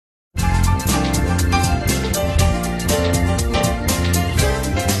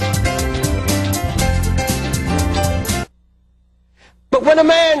But when a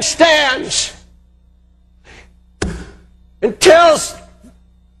man stands and tells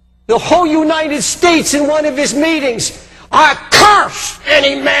the whole United States in one of his meetings, I curse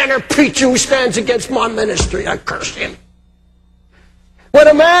any man or preacher who stands against my ministry. I curse him. When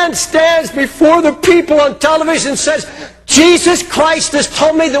a man stands before the people on television and says, Jesus Christ has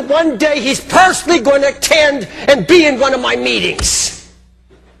told me that one day he's personally going to attend and be in one of my meetings.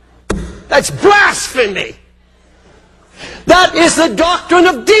 That's blasphemy. That is the doctrine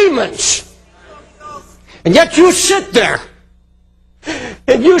of demons. And yet you sit there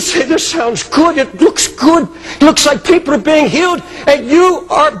and you say, this sounds good, it looks good, it looks like people are being healed, and you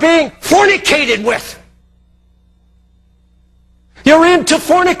are being fornicated with. You're into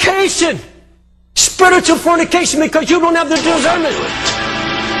fornication, spiritual fornication, because you don't have the discernment.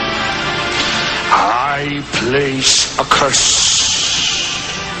 I place a curse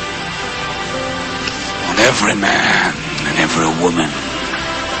on every man and every woman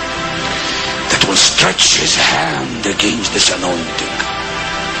that will stretch his hand against this anointing.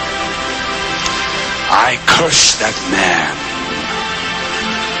 I curse that man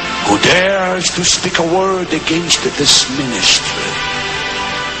who dares to speak a word against this ministry.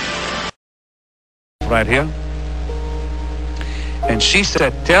 Right here. And she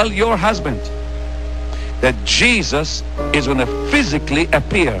said, tell your husband that Jesus is going to physically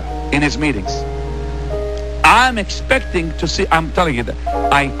appear in his meetings. I'm expecting to see, I'm telling you that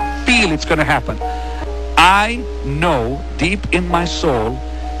I feel it's going to happen. I know deep in my soul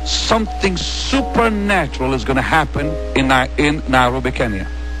something supernatural is going to happen in Nairobi, Kenya.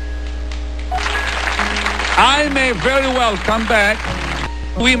 I may very well come back,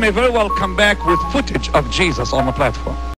 we may very well come back with footage of Jesus on the platform.